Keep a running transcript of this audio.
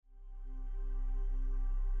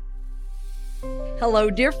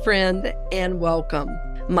Hello, dear friend, and welcome.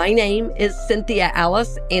 My name is Cynthia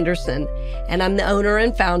Alice Anderson, and I'm the owner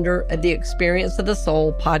and founder of the Experience of the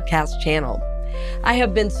Soul podcast channel. I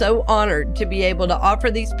have been so honored to be able to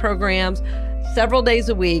offer these programs several days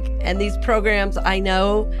a week, and these programs I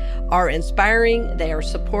know are inspiring, they are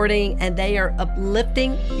supporting, and they are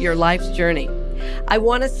uplifting your life's journey. I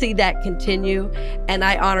want to see that continue, and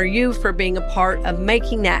I honor you for being a part of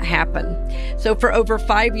making that happen. So for over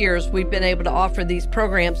 5 years, we've been able to offer these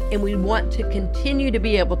programs, and we want to continue to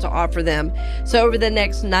be able to offer them. So over the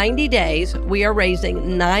next 90 days, we are raising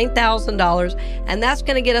 $9,000, and that's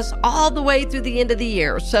going to get us all the way through the end of the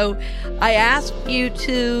year. So I ask you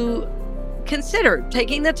to consider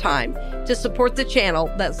taking the time to support the channel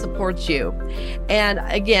that supports you. And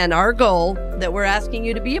again, our goal that we're asking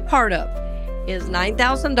you to be a part of is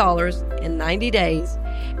 $9,000 in 90 days.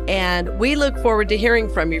 And we look forward to hearing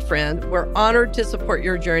from you, friend. We're honored to support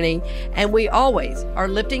your journey, and we always are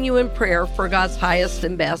lifting you in prayer for God's highest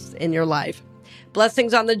and best in your life.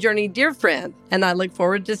 Blessings on the journey, dear friend, and I look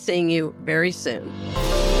forward to seeing you very soon.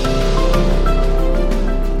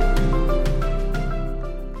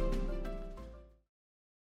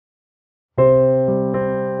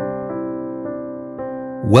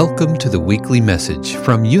 Welcome to the weekly message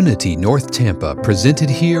from Unity North Tampa, presented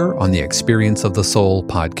here on the Experience of the Soul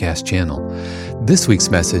podcast channel. This week's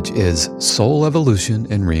message is Soul Evolution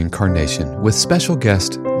and Reincarnation with special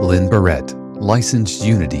guest Lynn Barrette, licensed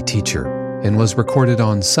Unity teacher, and was recorded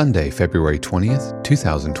on Sunday, February 20th,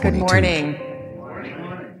 2022. Good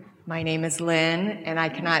morning. My name is Lynn, and I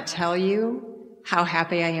cannot tell you how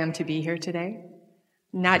happy I am to be here today.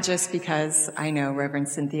 Not just because I know Reverend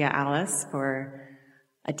Cynthia Alice for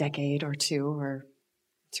a decade or two, or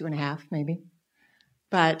 2.5 maybe.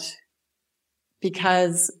 But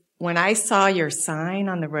because when I saw your sign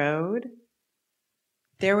on the road,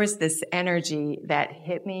 there was this energy that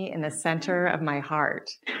hit me in the center of my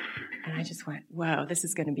heart. And I just went, whoa, this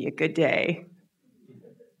is going to be a good day.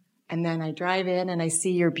 And then I drive in and I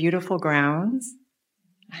see your beautiful grounds.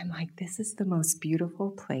 I'm like, this is the most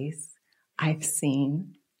beautiful place I've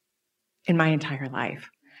seen in my entire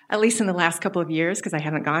life. At least in the last couple of years, because I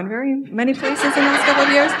haven't gone very many places in the last couple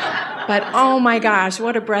of years. But oh my gosh,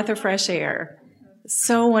 what a breath of fresh air.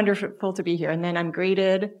 So wonderful to be here. And then I'm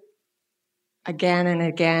greeted again and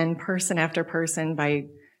again, person after person, by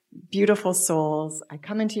beautiful souls. I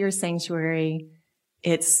come into your sanctuary.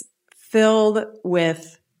 It's filled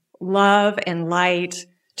with love and light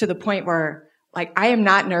to the point where, like, I am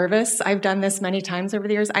not nervous. I've done this many times over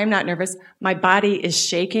the years. I'm not nervous. My body is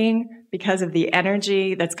shaking because of the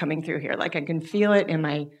energy that's coming through here. Like, I can feel it in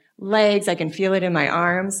my legs. I can feel it in my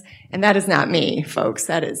arms. And that is not me, folks.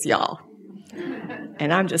 That is y'all.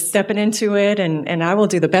 And I'm just stepping into it, and I will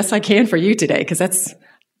do the best I can for you today, because that's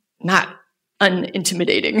not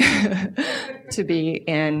unintimidating to be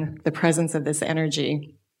in the presence of this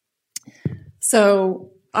energy.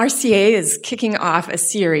 So RCA is kicking off a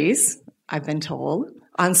series, I've been told,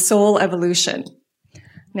 on soul evolution.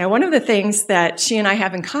 Now, one of the things that she and I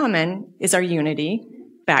have in common is our Unity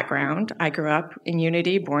background. I grew up in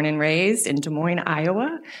Unity, born and raised in Des Moines,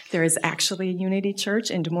 Iowa. There is actually a Unity church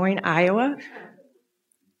in Des Moines, Iowa,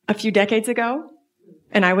 a few decades ago,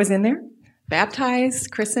 and I was in there,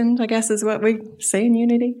 baptized, christened, I guess is what we say in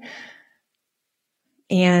Unity.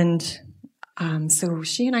 And so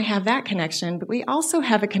she and I have that connection, but we also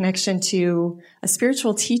have a connection to a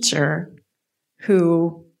spiritual teacher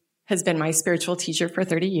who has been my spiritual teacher for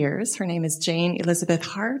 30 years. Her name is Jane Elizabeth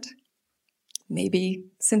Hart. Maybe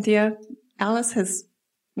Cynthia Alice has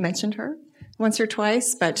mentioned her once or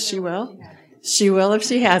twice, but she will. She will if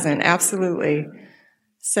she hasn't, absolutely.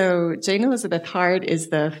 So Jane Elizabeth Hart is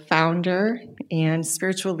the founder and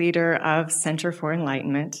spiritual leader of Center for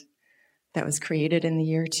Enlightenment that was created in the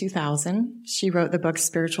year 2000. She wrote the book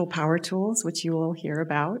Spiritual Power Tools, which you will hear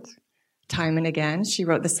about time and again. She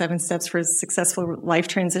wrote the 7 Steps for Successful Life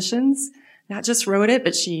Transitions. Not just wrote it,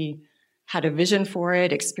 but she had a vision for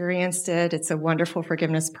it, experienced it. It's a wonderful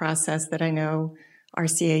forgiveness process that I know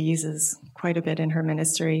RCA uses quite a bit in her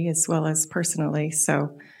ministry as well as personally.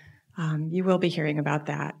 So you will be hearing about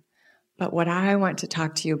that. But what I want to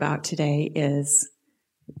talk to you about today is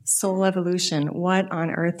soul evolution. What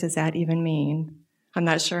on earth does that even mean? I'm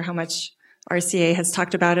not sure how much RCA has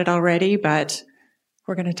talked about it already, but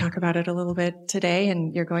we're going to talk about it a little bit today,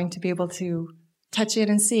 and you're going to be able to touch it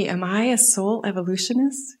and see, am I a soul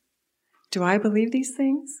evolutionist? Do I believe these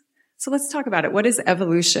things? So let's talk about it. What is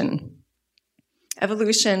evolution?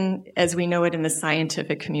 Evolution, as we know it in the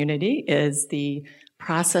scientific community, is the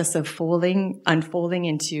process of unfolding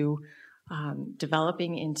into,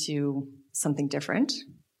 developing into something different,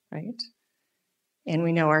 right? And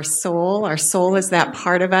we know our soul. Our soul is that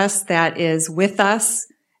part of us that is with us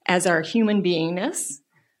as our human beingness,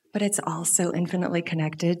 but it's also infinitely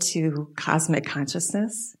connected to cosmic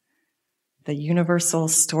consciousness, the universal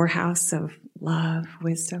storehouse of love,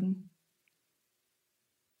 wisdom.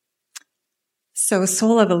 So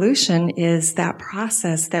soul evolution is that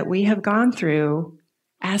process that we have gone through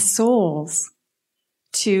as souls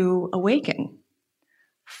to awaken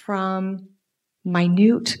from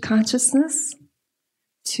minute consciousness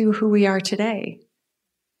to who we are today.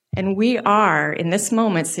 And we are, in this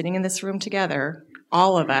moment, sitting in this room together,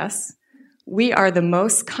 all of us, we are the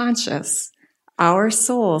most conscious our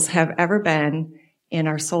souls have ever been in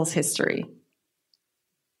our soul's history.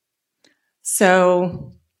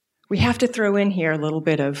 So we have to throw in here a little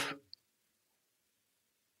bit of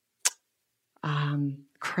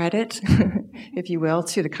credit, if you will,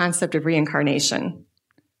 to the concept of reincarnation,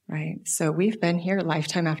 right? So we've been here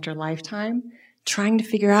lifetime after lifetime trying to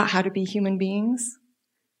figure out how to be human beings.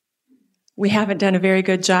 We haven't done a very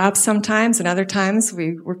good job sometimes, and other times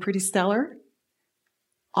we're pretty stellar.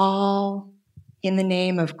 All in the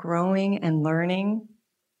name of growing and learning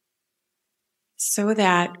so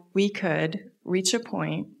that we could reach a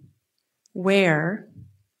point where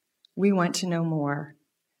we want to know more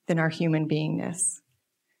than our human beingness.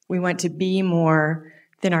 We want to be more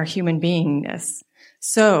than our human beingness.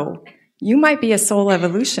 So you might be a soul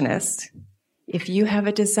evolutionist if you have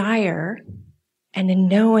a desire and a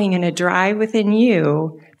knowing and a drive within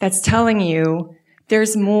you that's telling you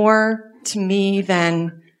there's more to me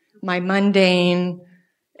than my mundane,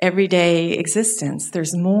 everyday existence.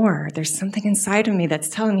 There's more. There's something inside of me that's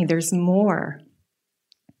telling me there's more.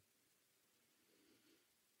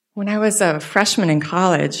 When I was a freshman in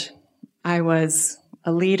college, I was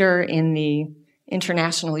a leader in the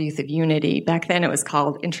International Youth of Unity. Back then it was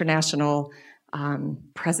called International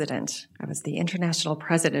President. I was the International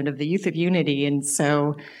President of the Youth of Unity, and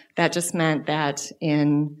so that just meant that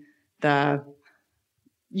in the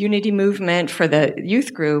Unity movement for the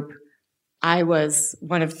youth group, I was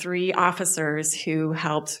one of 3 officers who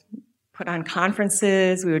helped put on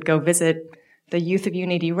conferences. We would go visit the Youth of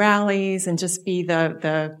Unity rallies and just be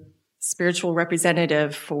the spiritual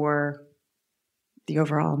representative for the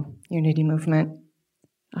overall Unity movement.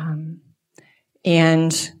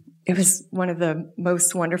 And it was one of the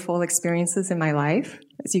most wonderful experiences in my life,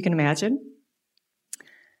 as you can imagine.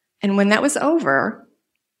 And when that was over,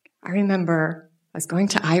 I remember I was going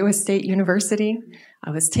to Iowa State University.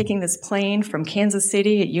 I was taking this plane from Kansas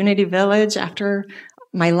City at Unity Village after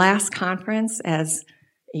my last conference as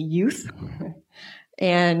a youth.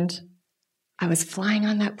 And I was flying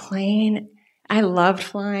on that plane. I loved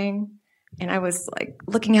flying. And I was like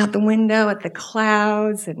looking out the window at the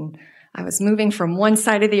clouds, and I was moving from one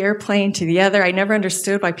side of the airplane to the other. I never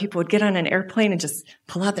understood why people would get on an airplane and just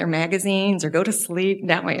pull out their magazines or go to sleep.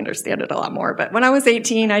 Now I understand it a lot more. But when I was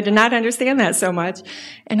 18, I did not understand that so much.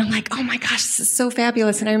 And I'm like, oh my gosh, this is so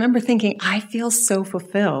fabulous. And I remember thinking, I feel so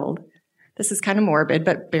fulfilled. This is kind of morbid,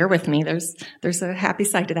 but bear with me. There's a happy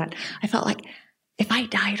side to that. I felt like if I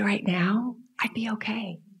died right now, I'd be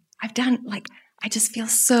okay. I just feel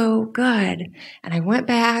so good. And I went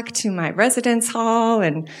back to my residence hall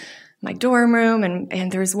and my dorm room,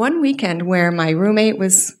 and there was one weekend where my roommate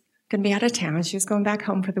was going to be out of town. She was going back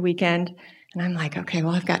home for the weekend. And I'm like, okay,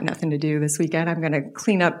 well, I've got nothing to do this weekend. I'm going to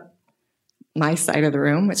clean up my side of the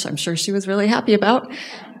room, which I'm sure she was really happy about.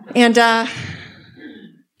 And I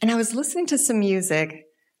was listening to some music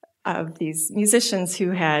of these musicians who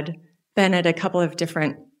had been at a couple of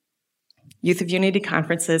different Youth of Unity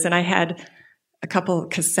conferences, and I had a couple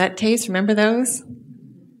cassette tapes, remember those?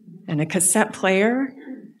 And a cassette player.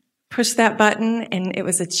 Pushed that button, and it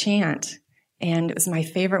was a chant, and it was my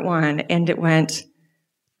favorite one, and it went,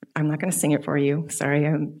 I'm not going to sing it for you, sorry,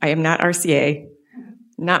 I am not RCA,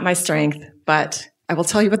 not my strength, but I will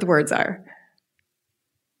tell you what the words are.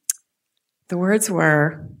 The words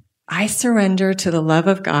were, I surrender to the love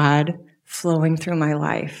of God flowing through my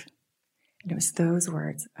life. And it was those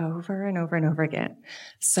words over and over and over again.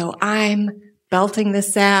 So I'm belting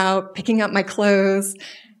this out, picking up my clothes,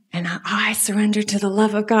 and I surrender to the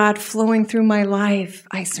love of God flowing through my life.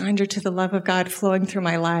 I surrender to the love of God flowing through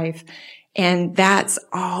my life. And that's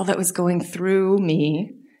all that was going through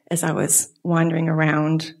me as I was wandering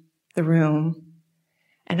around the room.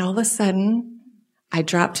 And all of a sudden, I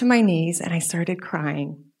dropped to my knees and I started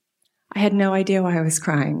crying. I had no idea why I was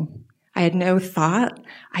crying. I had no thought.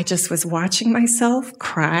 I just was watching myself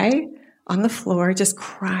cry on the floor, just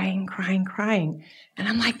crying. And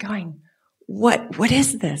I'm like going, what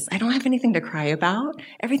is this? I don't have anything to cry about.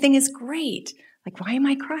 Everything is great. Like, why am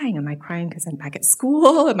I crying? Am I crying because I'm back at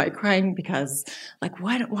school? Am I crying because,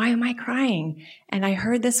 why am I crying? And I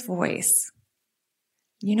heard this voice.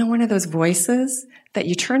 You know, one of those voices that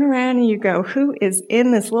you turn around and you go, who is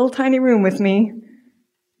in this little tiny room with me?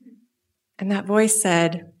 And that voice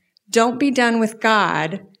said, don't be done with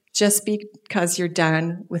God just because you're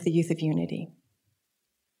done with the Youth of Unity.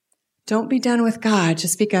 Don't be done with God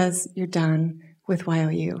just because you're done with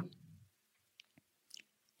YOU.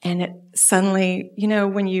 And it suddenly, you know,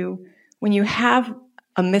 when you have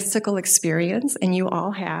a mystical experience, and you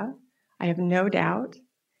all have, I have no doubt,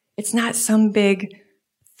 it's not some big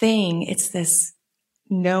thing, it's this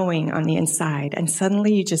knowing on the inside. And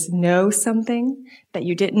suddenly you just know something that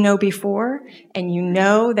you didn't know before, and you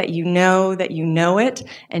know that you know that you know it,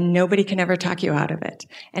 and nobody can ever talk you out of it.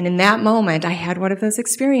 And in that moment, I had one of those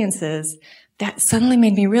experiences that suddenly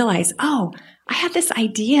made me realize, oh, I had this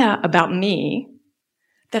idea about me,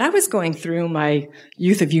 that I was going through my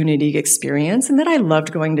Youth of Unity experience, and that I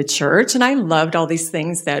loved going to church, and I loved all these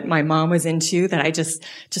things that my mom was into, that I just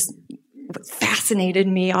fascinated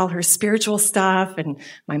me, all her spiritual stuff, and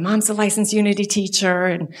my mom's a licensed Unity teacher,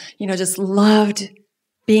 and, you know, just loved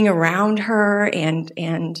being around her and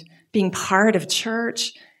being part of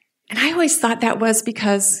church. And I always thought that was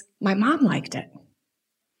because my mom liked it.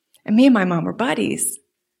 And me and my mom were buddies.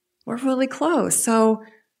 We're really close. So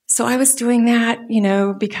I was doing that, you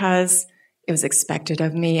know, because it was expected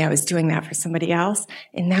of me. I was doing that for somebody else.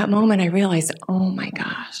 In that moment, I realized, oh my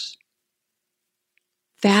gosh,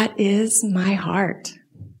 that is my heart.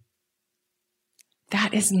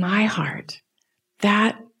 That is my heart.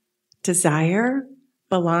 That desire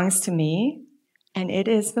belongs to me, and it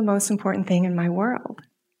is the most important thing in my world.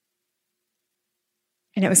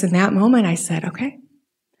 And it was in that moment I said, okay,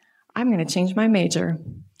 I'm going to change my major.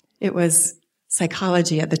 It was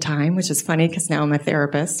psychology at the time, which is funny because now I'm a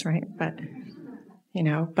therapist, right? But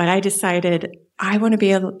I decided I want to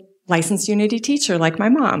be a licensed Unity teacher like my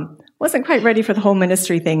mom. Wasn't quite ready for the whole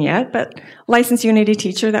ministry thing yet, but licensed Unity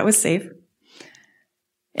teacher, that was safe.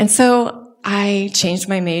 And so I changed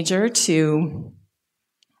my major to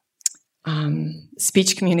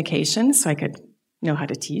speech communication so I could know how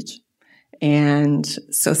to teach. And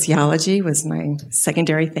sociology was my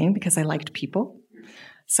secondary thing because I liked people.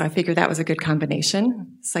 So I figured that was a good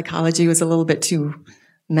combination. Psychology was a little bit too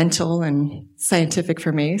mental and scientific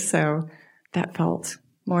for me, so that felt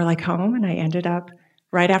more like home. And I ended up,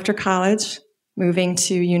 right after college, moving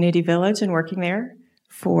to Unity Village and working there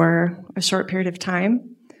for a short period of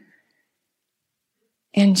time.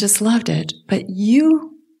 And just loved it. But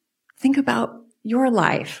you think about your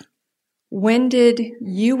life. When did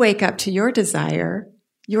you wake up to your desire,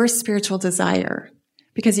 your spiritual desire?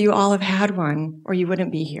 Because you all have had one, or you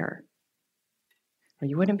wouldn't be here. Or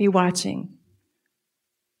you wouldn't be watching.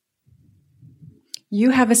 You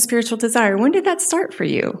have a spiritual desire. When did that start for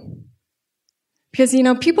you? Because, you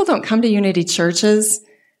know, people don't come to Unity churches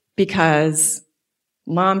because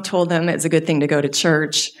mom told them it's a good thing to go to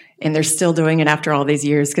church, and they're still doing it after all these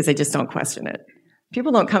years because they just don't question it.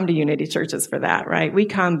 People don't come to Unity churches for that, right? We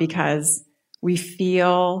come because we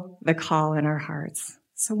feel the call in our hearts.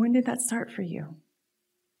 So when did that start for you?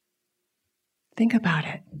 Think about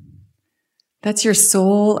it. That's your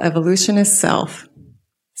soul evolutionist self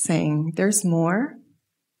saying, there's more,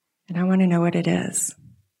 and I want to know what it is.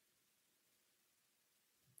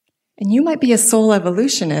 And you might be a soul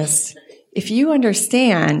evolutionist if you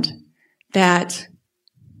understand that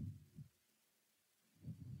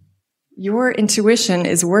your intuition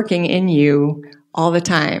is working in you all the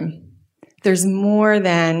time. There's more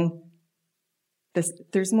than this.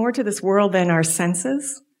 There's more to this world than our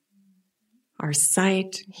senses. Our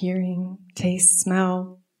sight, hearing, taste,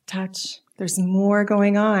 smell, touch. There's more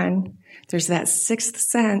going on. There's that sixth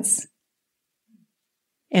sense.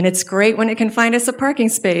 And it's great when it can find us a parking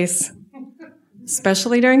space,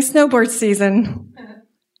 especially during snowboard season.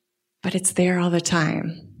 But it's there all the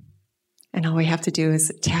time. And all we have to do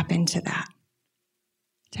is tap into that.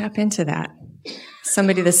 Tap into that.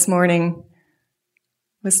 Somebody this morning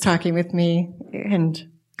was talking with me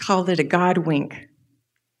and called it a God wink.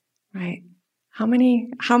 Right? How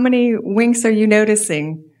many winks are you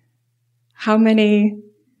noticing? How many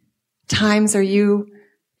times are you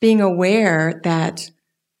being aware that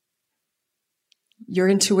your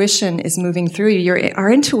intuition is moving through you? Our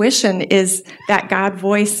intuition is that God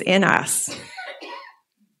voice in us.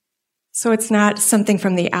 So it's not something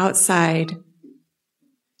from the outside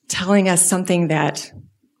telling us something that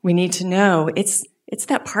we need to know. It's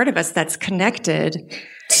that part of us that's connected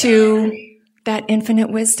to that infinite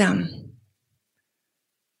wisdom,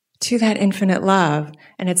 to that infinite love,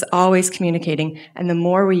 and it's always communicating. And the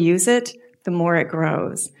more we use it, the more it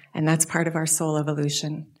grows. And that's part of our soul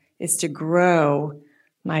evolution, is to grow.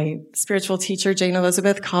 My spiritual teacher, Jane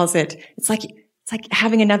Elizabeth, calls it, it's like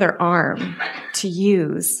having another arm to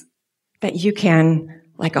use that you can,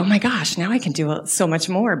 like, oh my gosh, now I can do so much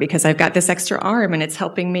more because I've got this extra arm and it's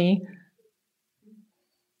helping me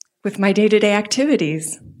with my day-to-day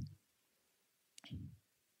activities.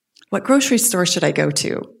 What grocery store should I go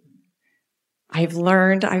to? I've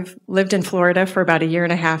lived in Florida for about 1.5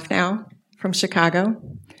 years now, from Chicago,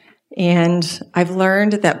 and I've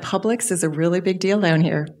learned that Publix is a really big deal down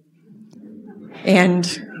here. And,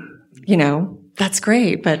 that's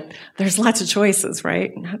great, but there's lots of choices,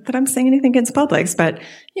 right? Not that I'm saying anything against Publix, but,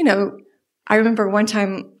 I remember one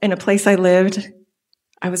time in a place I lived,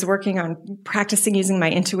 I was working on practicing using my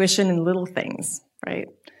intuition in little things, right?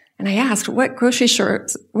 And I asked, what grocery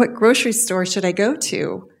store should I go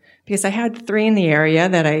to? Because I had 3 in the area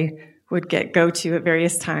that I would go to at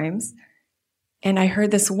various times. And I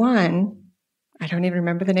heard this one, I don't even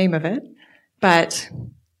remember the name of it, but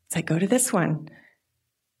it's like, go to this one.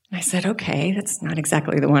 And I said, okay, that's not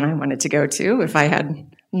exactly the one I wanted to go to if I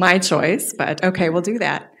had my choice, but okay, we'll do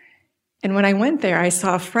that. And when I went there, I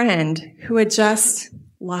saw a friend who had just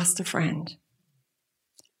lost a friend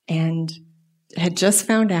and had just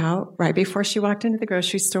found out right before she walked into the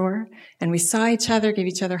grocery store, and we saw each other, gave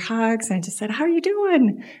each other hugs, and I just said, how are you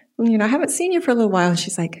doing? Well, I haven't seen you for a little while. And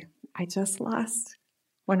she's like, I just lost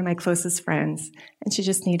one of my closest friends, and she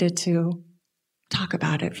just needed to talk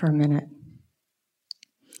about it for a minute.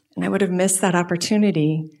 And I would have missed that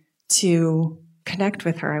opportunity to connect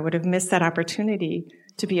with her. I would have missed that opportunity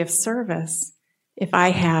to be of service if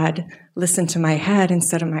I had listened to my head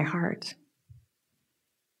instead of my heart.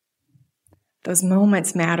 Those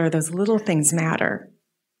moments matter. Those little things matter.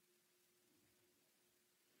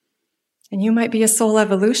 And you might be a soul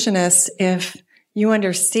evolutionist if you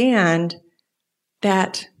understand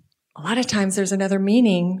that a lot of times there's another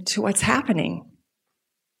meaning to what's happening.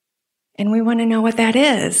 And we want to know what that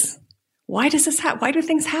is. Why does this happen? Why do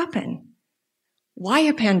things happen? Why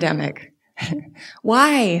a pandemic?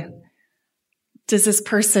 Why does this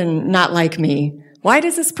person not like me? Why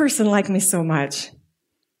does this person like me so much?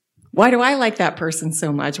 Why do I like that person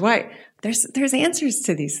so much? Why? There's answers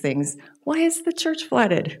to these things. Why is the church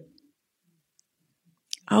flooded?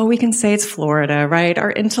 Oh, we can say it's Florida, right?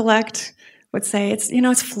 Our intellect would say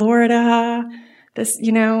it's Florida. This,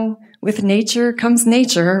 with nature comes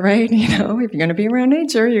nature, right? If you're going to be around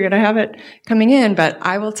nature, you're going to have it coming in. But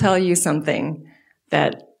I will tell you something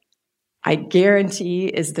that I guarantee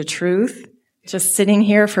is the truth. Just sitting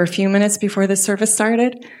here for a few minutes before the service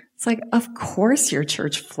started, it's like, of course your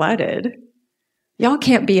church flooded. Y'all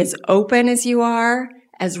can't be as open as you are,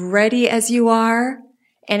 as ready as you are,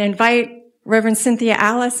 and invite Reverend Cynthia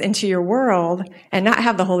Alice into your world and not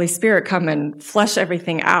have the Holy Spirit come and flush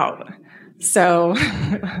everything out. So,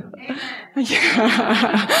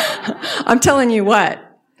 I'm telling you what,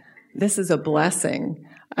 this is a blessing,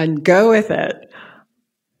 and go with it.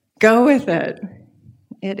 Go with it.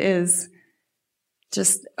 It is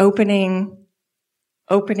just opening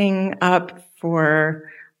up for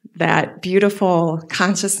that beautiful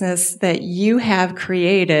consciousness that you have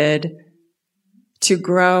created to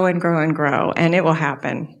grow and grow and grow. And it will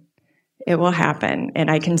happen. It will happen. And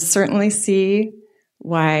I can certainly see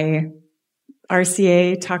why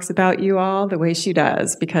RCA talks about you all the way she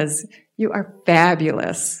does, because you are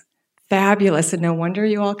fabulous. Fabulous. And no wonder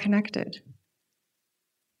you all connected.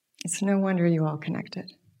 It's no wonder you all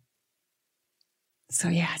connected. So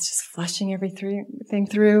yeah, it's just flushing everything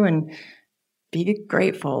through and be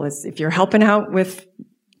grateful. If you're helping out with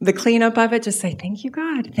the cleanup of it, just say, thank you,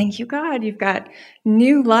 God. Thank you, God. You've got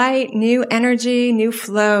new light, new energy, new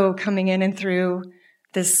flow coming in and through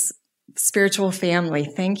this spiritual family.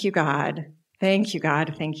 Thank you, God. Thank you,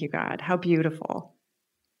 God. Thank you, God. How beautiful.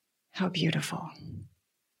 How beautiful.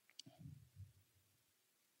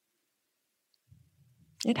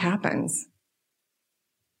 It happens.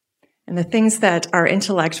 And the things that our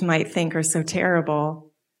intellect might think are so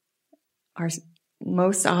terrible are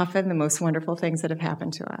most often the most wonderful things that have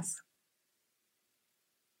happened to us.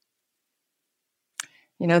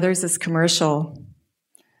 There's this commercial.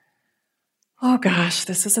 Oh gosh,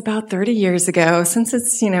 this was about 30 years ago. Since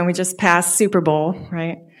it's, we just passed Super Bowl,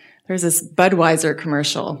 right? There's this Budweiser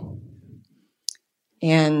commercial.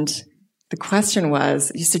 And the question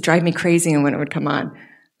was, it used to drive me crazy when it would come on,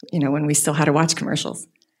 when we still had to watch commercials.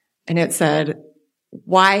 And it said,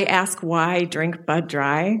 why ask why, drink Bud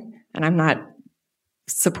Dry? And I'm not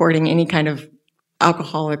supporting any kind of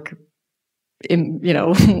alcoholic,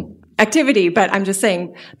 activity, but I'm just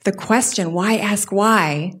saying the question, why ask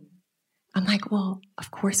why, I'm like, well,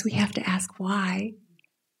 of course we have to ask why.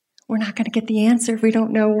 We're not going to get the answer if we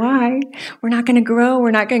don't know why. We're not going to grow.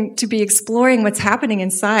 We're not going to be exploring what's happening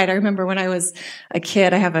inside. I remember when I was a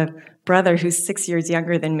kid, I have a brother who's 6 years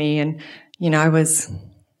younger than me, and, I was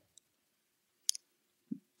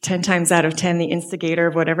 10 times out of 10 the instigator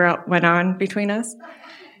of whatever went on between us.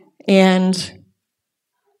 And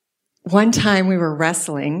one time we were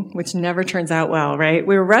wrestling, which never turns out well, right?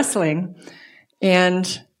 We were wrestling,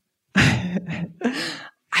 and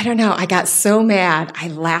I don't know, I got so mad, I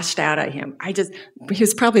lashed out at him. He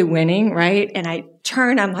was probably winning, right? And I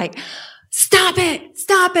turned, I'm like, stop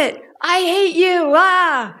it, I hate you,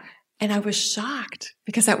 ah! And I was shocked,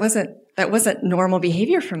 because that wasn't normal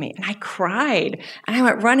behavior for me. And I cried, and I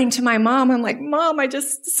went running to my mom. I'm like, Mom, I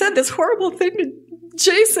just said this horrible thing to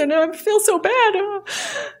Jason, and I feel so bad.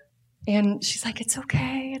 And she's like, it's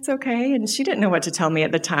okay. And she didn't know what to tell me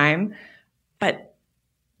at the time. But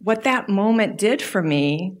what that moment did for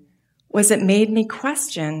me was it made me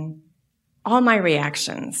question all my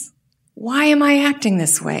reactions. Why am I acting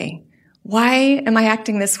this way? Why am I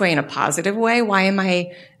acting this way in a positive way? Why am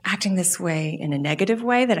I acting this way in a negative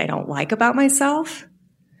way that I don't like about myself?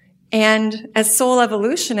 And as soul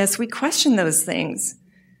evolutionists, we question those things,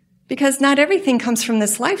 because not everything comes from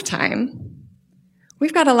this lifetime.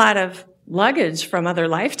 We've got a lot of luggage from other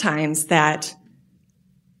lifetimes that,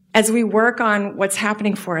 as we work on what's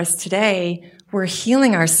happening for us today, we're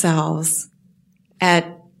healing ourselves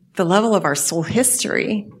at the level of our soul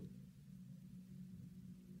history.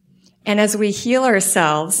 And as we heal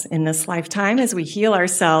ourselves in this lifetime, as we heal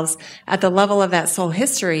ourselves at the level of that soul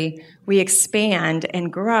history, we expand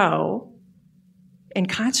and grow in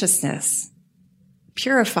consciousness,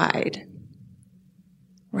 purified,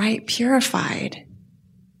 right? Purified.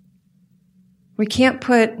 We can't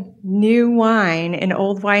put new wine in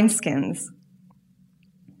old wineskins,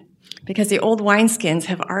 because the old wineskins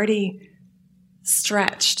have already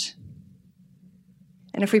stretched.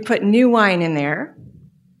 And if we put new wine in there,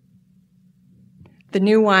 the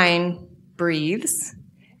new wine breathes,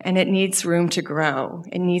 and it needs room to grow.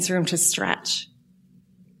 It needs room to stretch.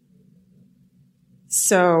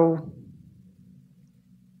 So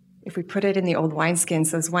if we put it in the old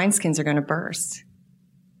wineskins, those wineskins are going to burst.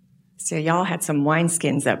 So y'all had some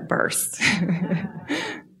wineskins that burst.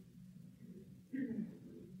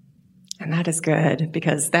 And that is good,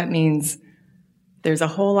 because that means there's a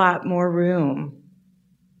whole lot more room.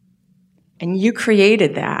 And you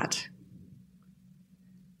created that.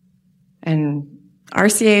 And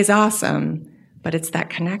RCA is awesome, but it's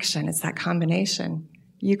that connection, it's that combination.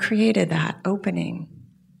 You created that opening,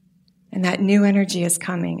 and that new energy is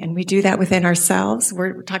coming. And we do that within ourselves.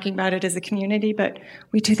 We're talking about it as a community, but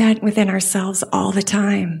we do that within ourselves all the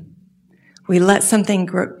time. We let something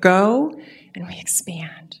go, and we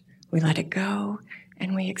expand. We let it go,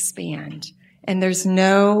 and we expand. And there's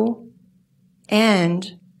no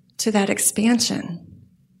end to that expansion.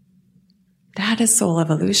 That is soul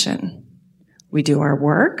evolution. We do our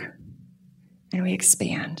work, and we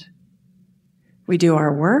expand. We do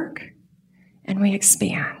our work, and we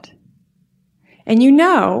expand. And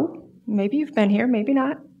maybe you've been here, maybe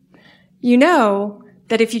not,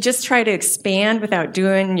 that if you just try to expand without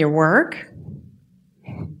doing your work,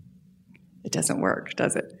 it doesn't work,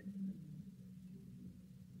 does it?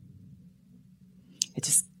 It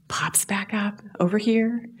just pops back up over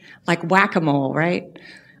here, like whack-a-mole, right?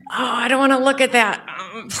 Oh, I don't want to look at that.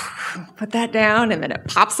 Put that down, and then it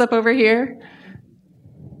pops up over here.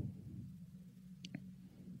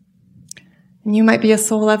 And you might be a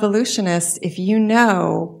soul evolutionist if you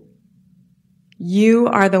know you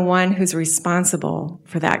are the one who's responsible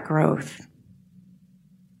for that growth.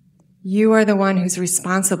 You are the one who's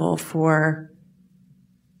responsible for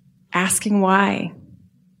asking why,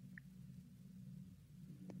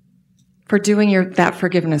 for doing that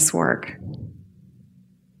forgiveness work.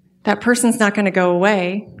 That person's not going to go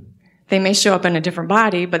away. They may show up in a different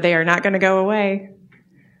body, but they are not going to go away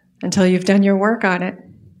until you've done your work on it,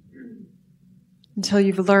 until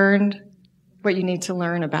you've learned what you need to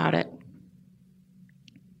learn about it.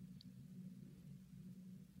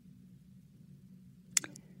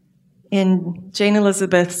 In Jane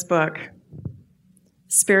Elizabeth's book,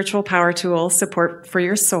 Spiritual Power Tool, Support for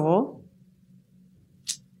Your Soul,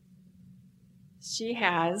 she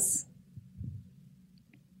has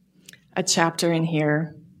a chapter in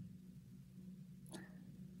here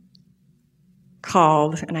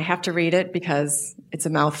called, and I have to read it because it's a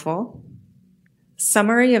mouthful,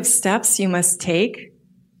 Summary of Steps You Must Take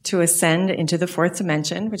to Ascend into the Fourth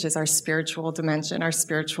Dimension, which is our spiritual dimension, our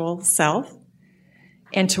spiritual self.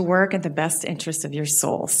 and to work in the best interest of your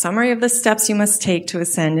soul. Summary of the steps you must take to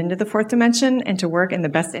ascend into the fourth dimension and to work in the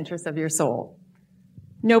best interest of your soul.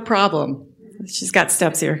 No problem. She's got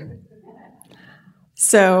steps here.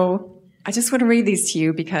 So I just want to read these to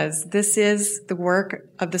you because this is the work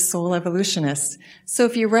of the soul evolutionist. So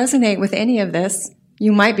if you resonate with any of this,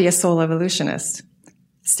 you might be a soul evolutionist.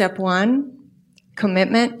 Step 1,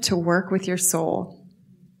 commitment to work with your soul.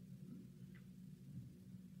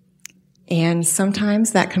 And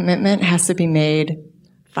sometimes that commitment has to be made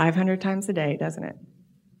 500 times a day, doesn't it?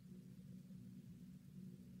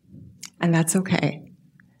 And that's okay.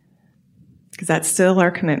 Because that's still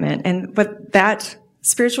our commitment. And what that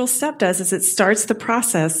spiritual step does is it starts the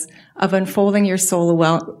process of unfolding your soul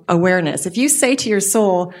awareness. If you say to your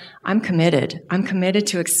soul, I'm committed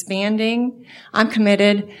to expanding, I'm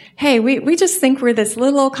committed, hey, we just think we're this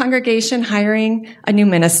little congregation hiring a new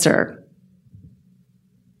minister.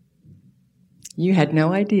 You had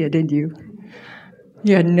no idea, did you?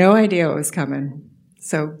 You had no idea what was coming.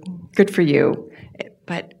 So good for you.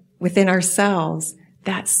 But within ourselves,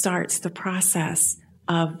 that starts the process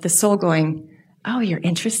of the soul going, oh, you're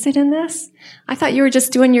interested in this? I thought you were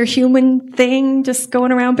just doing your human thing, just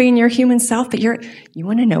going around being your human self, but you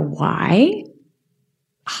want to know why?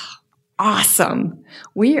 Oh, awesome.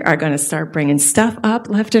 We are going to start bringing stuff up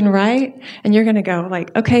left and right, and you're going to go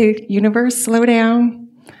like, okay, universe, slow down.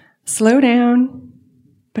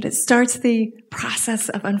 But it starts the process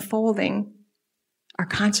of unfolding our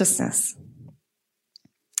consciousness.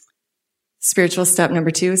 Spiritual step number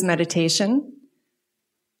 2 is meditation.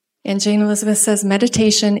 And Jane Elizabeth says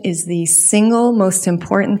meditation is the single most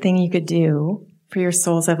important thing you could do for your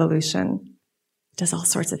soul's evolution. It does all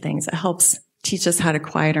sorts of things. It helps teach us how to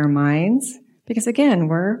quiet our minds because, again,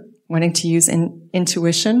 we're wanting to use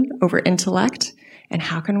intuition over intellect. And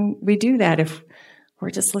how can we do that if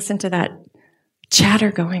we're just listening to that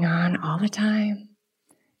chatter going on all the time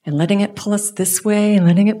and letting it pull us this way and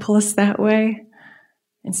letting it pull us that way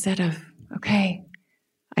instead of, okay,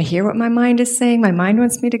 I hear what my mind is saying. My mind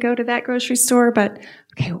wants me to go to that grocery store, but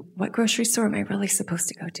okay, what grocery store am I really supposed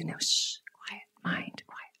to go to? No, shh, quiet, mind,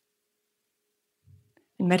 quiet.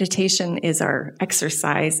 And meditation is our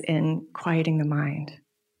exercise in quieting the mind.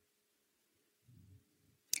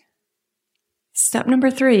 Step number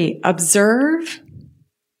 3, observe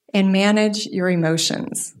and manage your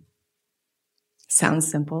emotions. Sounds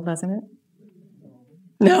simple, doesn't it?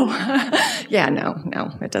 No. Yeah, no,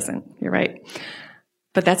 it doesn't. You're right.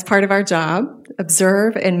 But that's part of our job,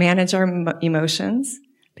 observe and manage our emotions.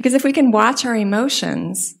 Because if we can watch our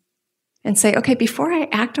emotions and say, okay, before I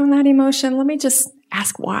act on that emotion, let me just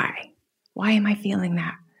ask why. Why am I feeling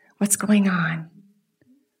that? What's going on?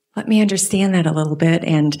 Let me understand that a little bit.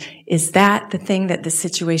 And is that the thing that the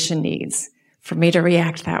situation needs for me to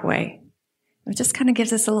react that way? It just kind of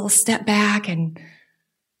gives us a little step back and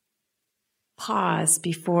pause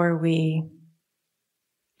before we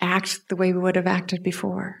act the way we would have acted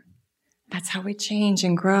before. That's how we change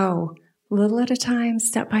and grow, little at a time,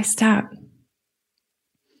 step by step.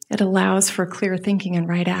 It allows for clear thinking and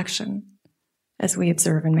right action as we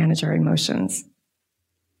observe and manage our emotions.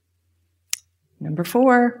 Number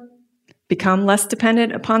 4, become less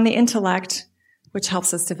dependent upon the intellect, which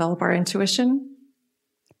helps us develop our intuition.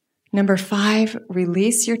 Number 5,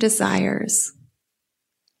 release your desires.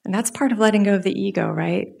 And that's part of letting go of the ego,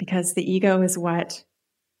 right? Because the ego is what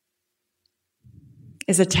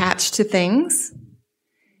is attached to things.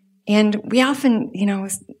 And we often,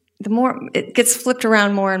 the more it gets flipped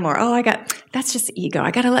around more and more. Oh, that's just ego. I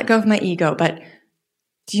got to let go of my ego. But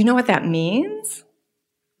do you know what that means?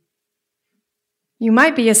 You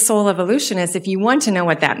might be a soul evolutionist if you want to know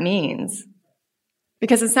what that means.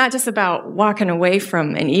 Because it's not just about walking away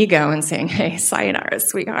from an ego and saying, hey, sayonara,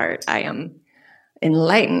 sweetheart, I am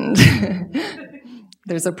enlightened.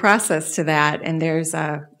 There's a process to that, and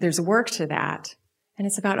there's work to that. And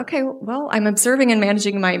it's about, okay, well, I'm observing and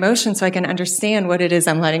managing my emotions so I can understand what it is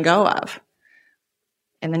I'm letting go of.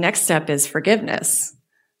 And the next step is forgiveness.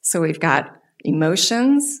 So we've got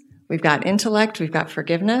emotions, we've got intellect, we've got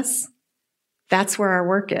forgiveness. That's where our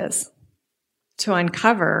work is, to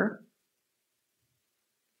uncover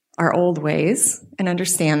our old ways and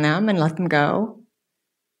understand them and let them go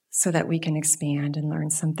so that we can expand and learn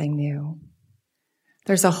something new.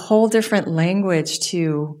 There's a whole different language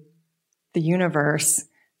to the universe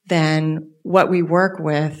than what we work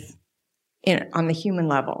with on the human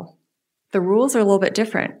level. The rules are a little bit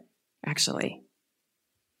different, actually.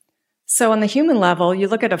 So on the human level, you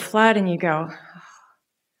look at a flood and you go,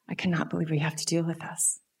 I cannot believe we have to deal with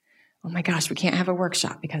this. Oh my gosh, we can't have a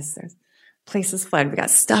workshop because there's places flooded. We got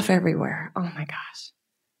stuff everywhere. Oh my gosh.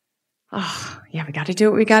 oh, yeah, we got to do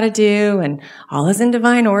what we got to do, and all is in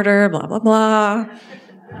divine order, blah, blah, blah.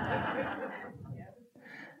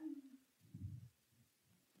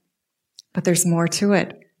 But there's more to it.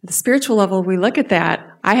 At the spiritual level, we look at that.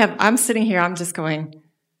 I'm sitting here, I'm just going,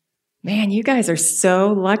 man, you guys are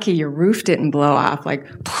so lucky your roof didn't blow off, like,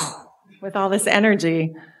 with all this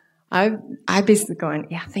energy. I basically going,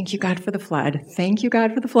 yeah, thank you, God, for the flood. Thank you,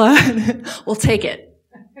 God, for the flood. We'll take it.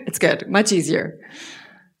 It's good. Much easier.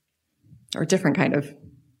 Or different kind of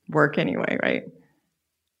work anyway, right?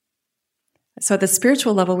 So at the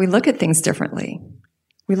spiritual level, we look at things differently.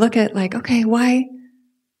 We look at like, okay, why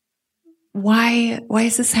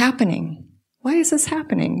is this happening? Why is this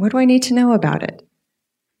happening? What do I need to know about it?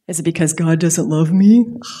 Is it because God doesn't love me?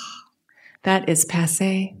 That is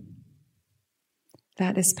passé.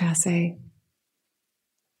 That is passé.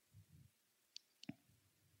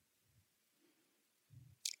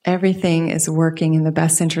 Everything is working in the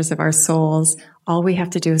best interest of our souls. All we have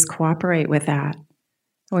to do is cooperate with that.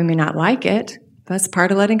 We may not like it. That's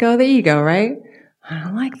part of letting go of the ego, right? I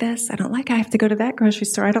don't like this. I don't like I have to go to that grocery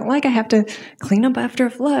store. I don't like I have to clean up after a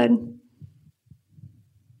flood.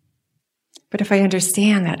 But if I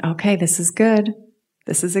understand that, okay, this is good,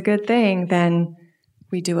 this is a good thing, then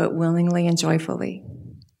we do it willingly and joyfully.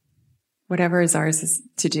 Whatever is ours is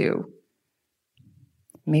to do.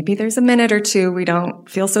 Maybe there's a minute or two we don't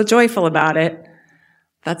feel so joyful about it.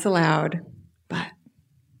 That's allowed. But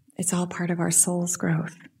it's all part of our soul's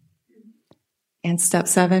growth. And step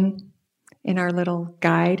 7 in our little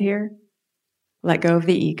guide here, let go of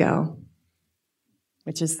the ego,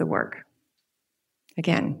 which is the work.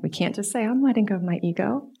 Again, we can't just say, I'm letting go of my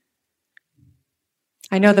ego.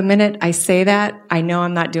 I know the minute I say that, I know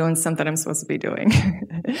I'm not doing something I'm supposed to be doing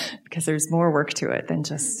because there's more work to it than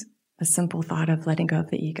just a simple thought of letting go of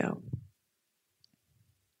the ego.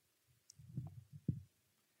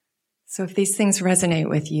 So if these things resonate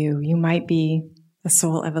with you, you might be a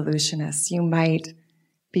soul evolutionist. You might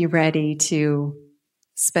be ready to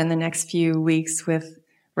spend the next few weeks with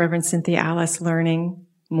Reverend Cynthia Alice learning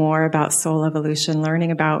more about soul evolution,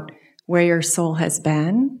 learning about where your soul has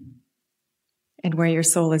been and where your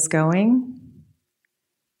soul is going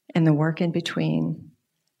and the work in between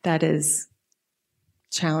that is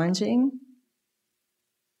challenging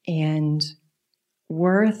and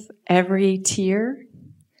worth every tear,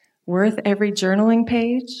 worth every journaling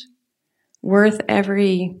page, worth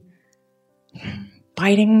every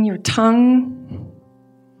biting your tongue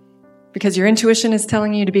because your intuition is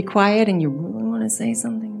telling you to be quiet and you really want to say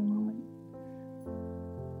something in a moment.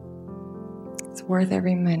 It's worth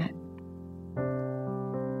every minute.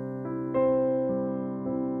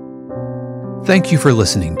 Thank you for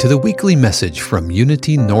listening to the weekly message from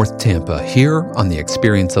Unity North Tampa here on the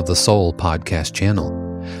Experience of the Soul podcast channel.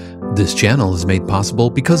 This channel is made possible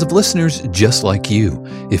because of listeners just like you.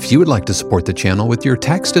 If you would like to support the channel with your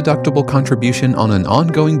tax-deductible contribution on an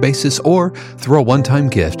ongoing basis or through a one-time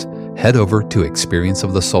gift, head over to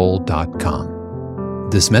experienceofthesoul.com.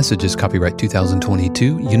 This message is copyright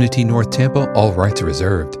 2022, Unity North Tampa, all rights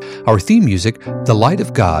reserved. Our theme music, The Light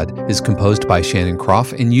of God, is composed by Shannon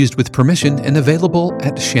Croft and used with permission and available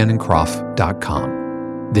at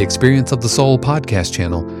shannoncroft.com. The Experience of the Soul podcast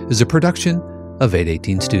channel is a production of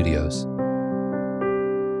 818 Studios.